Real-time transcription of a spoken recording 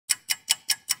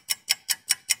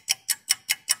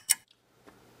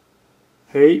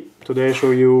Hey, today I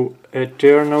show you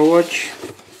Eterna watch.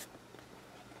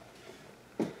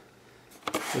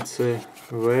 It's a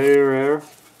very rare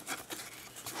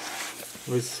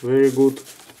with very good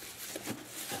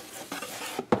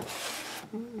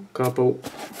couple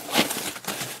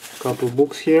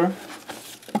books here.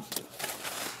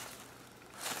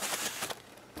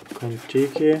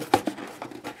 Kontiki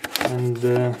and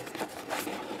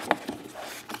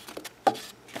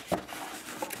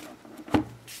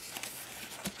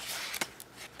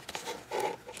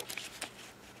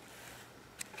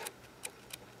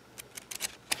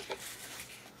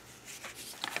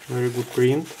very good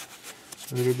print,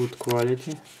 very good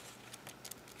quality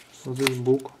for this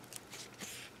book.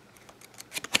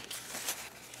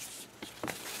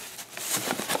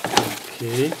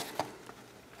 Okay.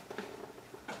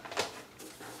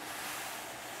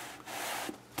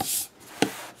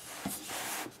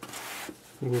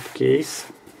 Good case.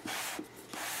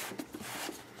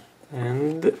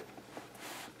 And a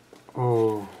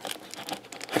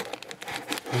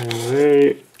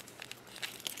very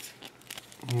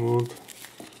good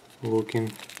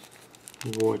looking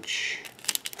watch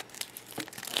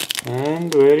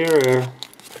and very rare.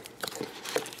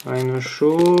 I'm not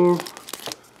sure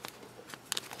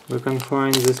we can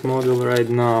find this model right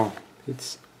now.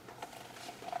 It's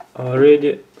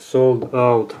already sold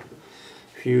out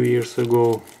a few years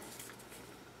ago.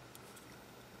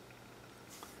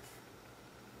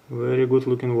 Very good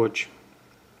looking watch.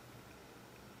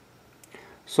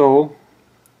 So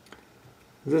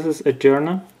this is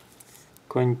Eterna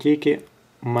Kontiki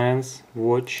men's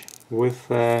watch with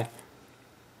a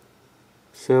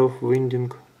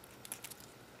self-winding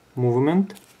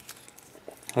movement.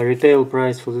 A retail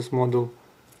price for this model,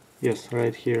 yes,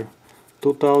 right here,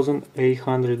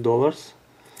 $2,800,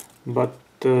 but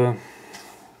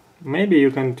maybe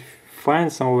you can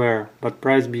find somewhere, but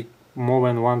price be more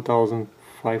than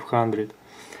 1,500.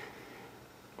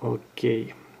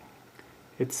 Okay,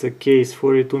 it's a case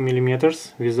 42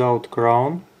 millimeters without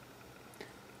crown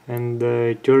and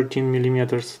 13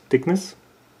 millimeters thickness.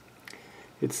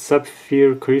 It's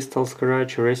sapphire crystal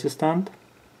scratch resistant,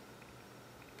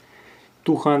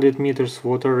 200 meters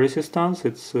water resistance.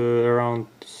 It's around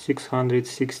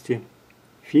 660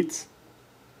 feet.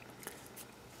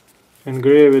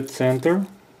 Engraved center.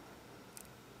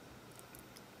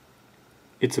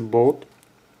 It's a boat,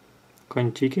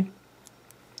 Kontiki,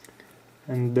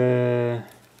 and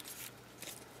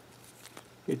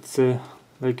it's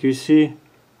like you see,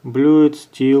 blued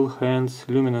steel hands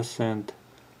luminescent.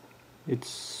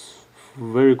 It's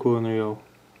very cool in real.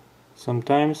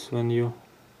 Sometimes when you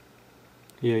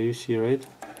see, right?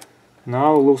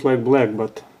 Now it looks like black,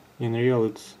 but in real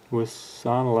it's with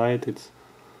sunlight it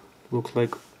looks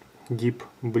like deep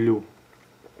blue.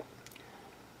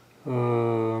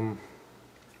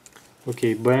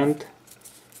 Okay, band.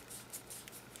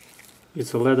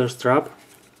 It's a leather strap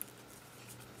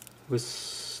with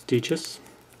stitches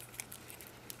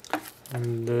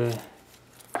and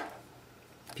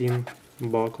pin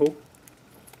buckle,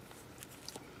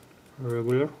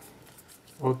 regular.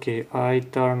 Okay, I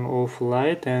turn off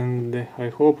light and I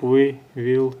hope we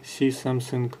will see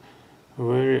something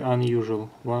very unusual.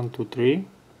 1, 2, 3.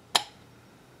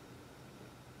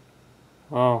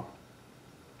 Wow,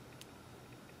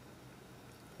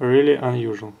 really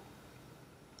unusual.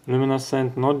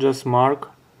 Luminescent, not just mark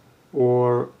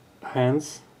or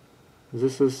hands.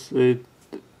 This is a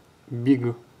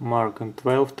big mark on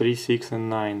 12, 3, 6 and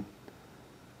 9.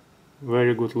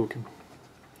 Very good looking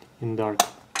in dark.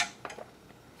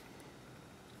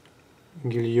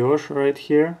 Guillotine right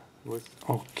here.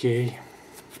 Okay.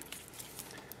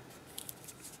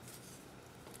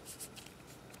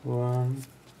 One.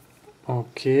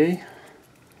 Okay.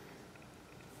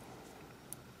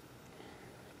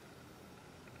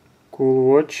 Cool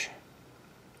watch.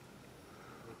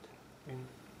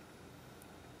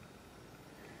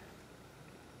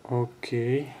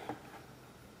 Okay.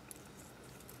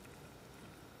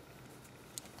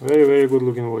 Very good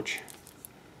looking watch.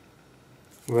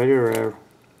 Very rare.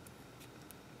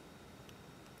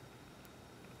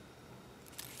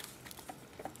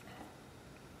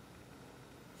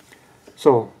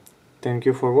 So, thank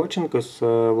you for watching. This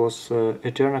was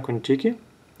Eterna Kontiki,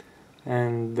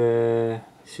 and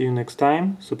see you next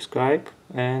time. Subscribe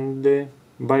and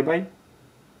bye bye.